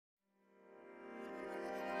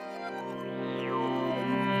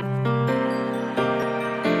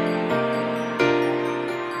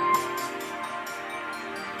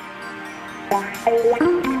Hello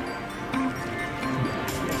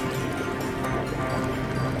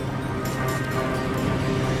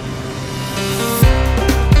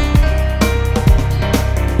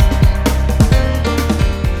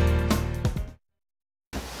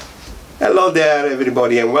there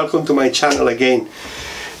everybody, and welcome to my channel again.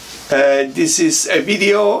 This is a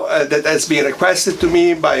video that has been requested to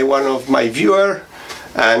me by one of my viewers,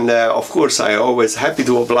 and of course I always happy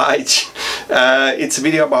to oblige. It's a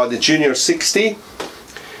video about the Junior 60,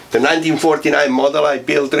 the 1949 model I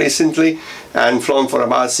built recently and flown for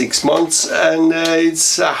about 6 months, and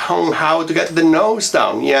it's on how to get the nose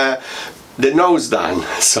down. The nose down,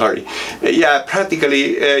 sorry.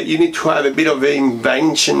 Practically you need to have a bit of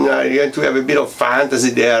invention, you have to have a bit of fantasy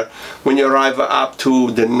there when you arrive up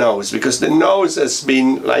to the nose, because the nose has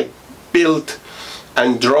been like built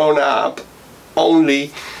and drawn up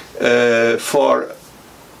only for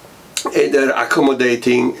either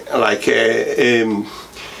accommodating like an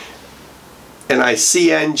IC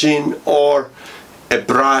engine or a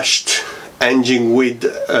brushed engine with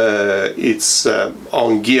its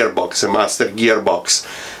own gearbox, a master gearbox,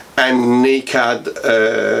 and naked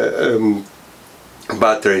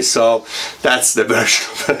battery. So that's the version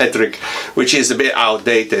of electric, which is a bit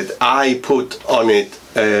outdated. I put on it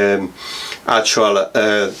actual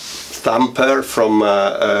thumper from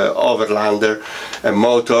Overlander, a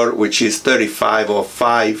motor which is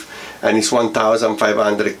 3505 and it's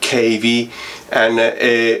 1500 kV and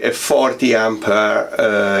a 40 ampere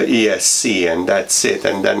ESC, and that's it.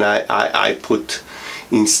 And then I put,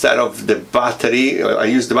 instead of the battery, I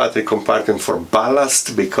use the battery compartment for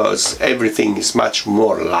ballast, because everything is much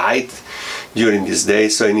more light during this day,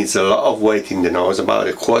 so it needs a lot of weight in the nose, about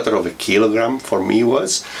 1/4 kilogram for me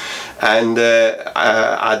was. And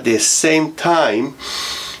at the same time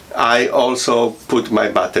I also put my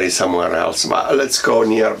battery somewhere else. But let's go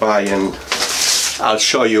nearby and I'll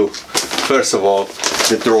show you first of all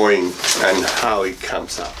the drawing and how it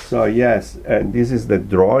comes out. So yes, this is the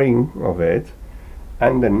drawing of it,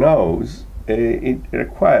 and the nose, it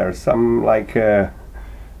requires some like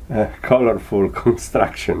colorful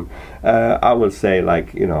construction. I will say,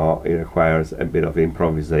 like, you know, it requires a bit of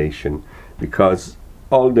improvisation, because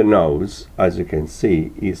all the nose, as you can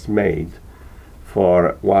see, is made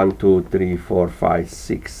for 1, 2, 3, 4, 5,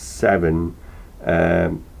 6, 7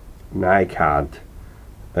 NiCad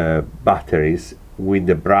batteries with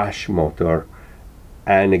the brush motor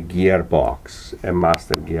and a gearbox, a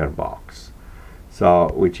master gearbox.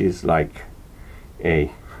 So, which is like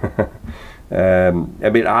a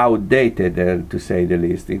bit outdated, to say the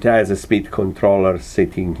least. It has a speed controller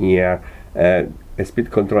sitting here. A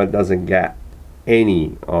speed controller doesn't get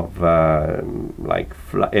any of like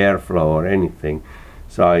airflow or anything,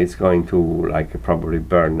 so it's going to like probably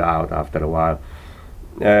burn out after a while.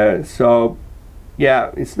 So yeah,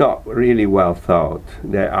 it's not really well thought.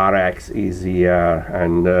 The RX is here,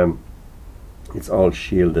 and it's all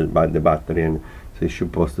shielded by the battery, and so it's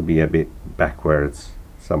supposed to be a bit backwards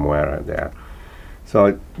somewhere there.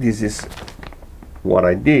 So this is what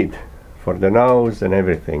I did for the nose and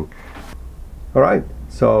everything. Alright,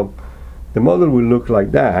 so the model will look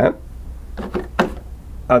like that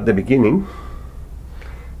at the beginning.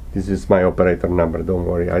 This is my operator number, don't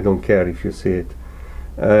worry, I don't care if you see it.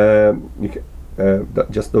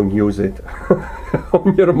 Just don't use it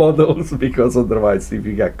on your models, because otherwise if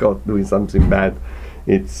you get caught doing something bad,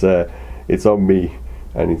 it's on me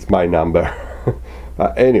and it's my number.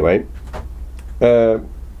 But anyway,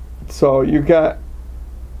 so you get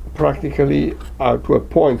practically to a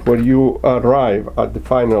point where you arrive at the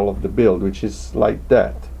final of the build, which is like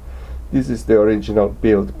that. This is the original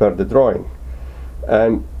build per the drawing,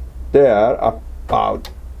 and there about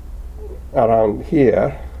around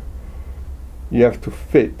here you have to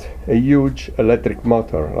fit a huge electric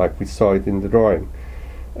motor like we saw it in the drawing.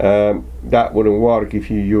 That wouldn't work if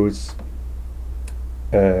you use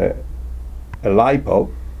a LiPo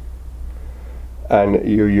and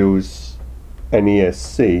you use an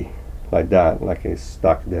ESC like that, like it's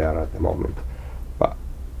stuck there at the moment. But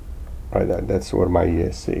right, that's where my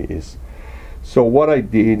ESC is. So what I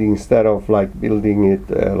did, instead of like building it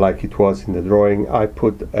like it was in the drawing, I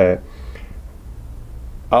put a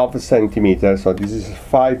half a centimeter, so this is a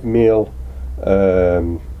 5 mil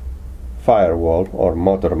firewall or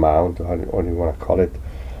motor mount, or you want to call it,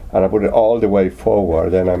 and I put it all the way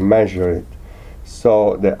forward, and I measure it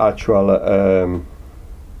so the actual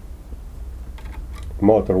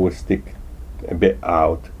motor will stick a bit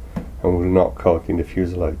out and will not caught in the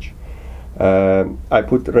fuselage. I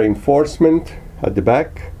put reinforcement at the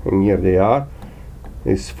back, and here they are.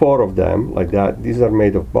 There's 4 of them like that. These are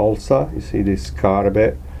made of balsa. You see this scar a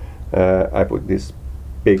bit, I put this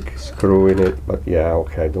big screw in it, but yeah,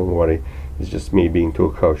 okay, don't worry, it's just me being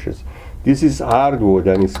too cautious. This is hardwood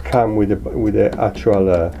and it's come with the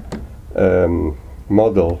actual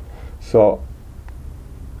model, so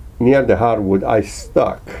near the hardwood I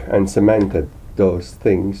stuck and cemented those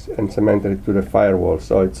things and cemented it to the firewall,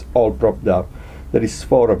 so it's all propped up. There is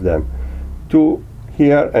 4 of them, 2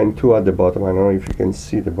 here and 2 at the bottom. I don't know if you can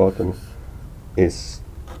see, the bottom is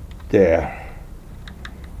there.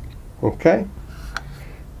 Okay,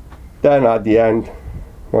 then at the end,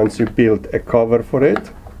 once you build a cover for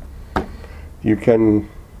it, you can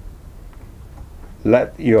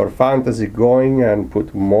let your fantasy going and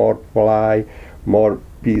put more ply, more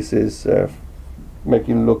pieces, make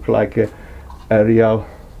it look like a real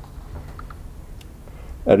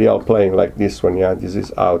plane, like this one. Yeah, this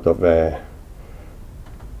is out of a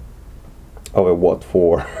Watt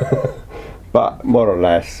 4 but more or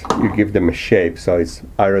less you give them a shape so it's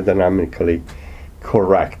aerodynamically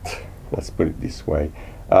correct, let's put it this way.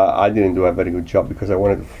 I didn't do a very good job because I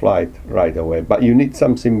wanted to fly it right away, but you need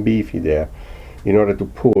something beefy there in order to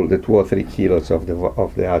pull the 2 or 3 kilos of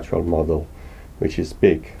the actual model, which is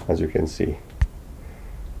big, as you can see.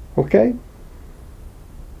 Okay,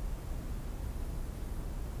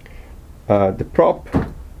 the prop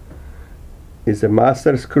is a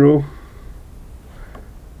master screw,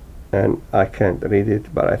 and I can't read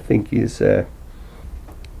it, but I think is the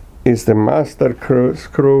master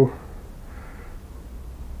screw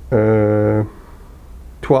 12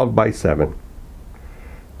 by 7.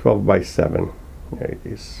 12 by 7. There it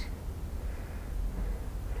is.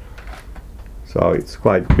 So it's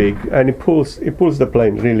quite big, and it pulls the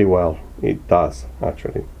plane really well. It does,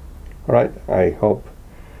 actually. All right, I hope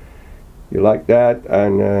you like that.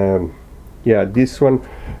 And yeah, this one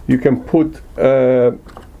you can put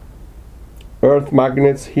earth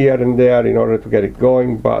magnets here and there in order to get it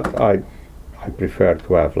going, but I prefer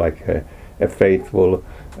to have like a faithful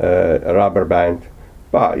rubber band.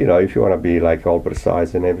 But you know, if you want to be like all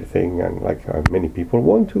precise and everything, and like many people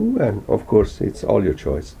want to, and of course it's all your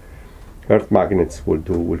choice. Earth magnets will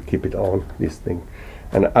do, will keep it on, this thing.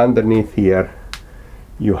 And underneath here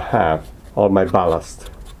you have all my ballast.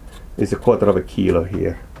 It's 1/4 kilo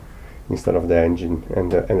here instead of the engine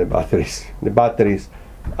and the batteries. The batteries,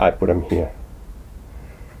 I put them here.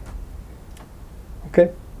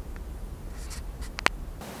 Okay.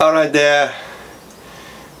 All right there.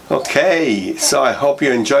 Okay, so I hope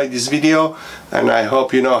you enjoyed this video, and I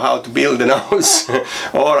hope you know how to build the nose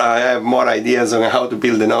or I have more ideas on how to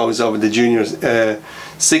build the nose of the Junior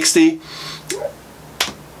 60.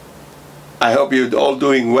 I hope you're all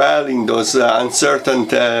doing well in those uncertain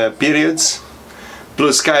periods.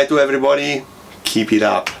 Blue sky to everybody. Keep it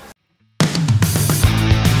up.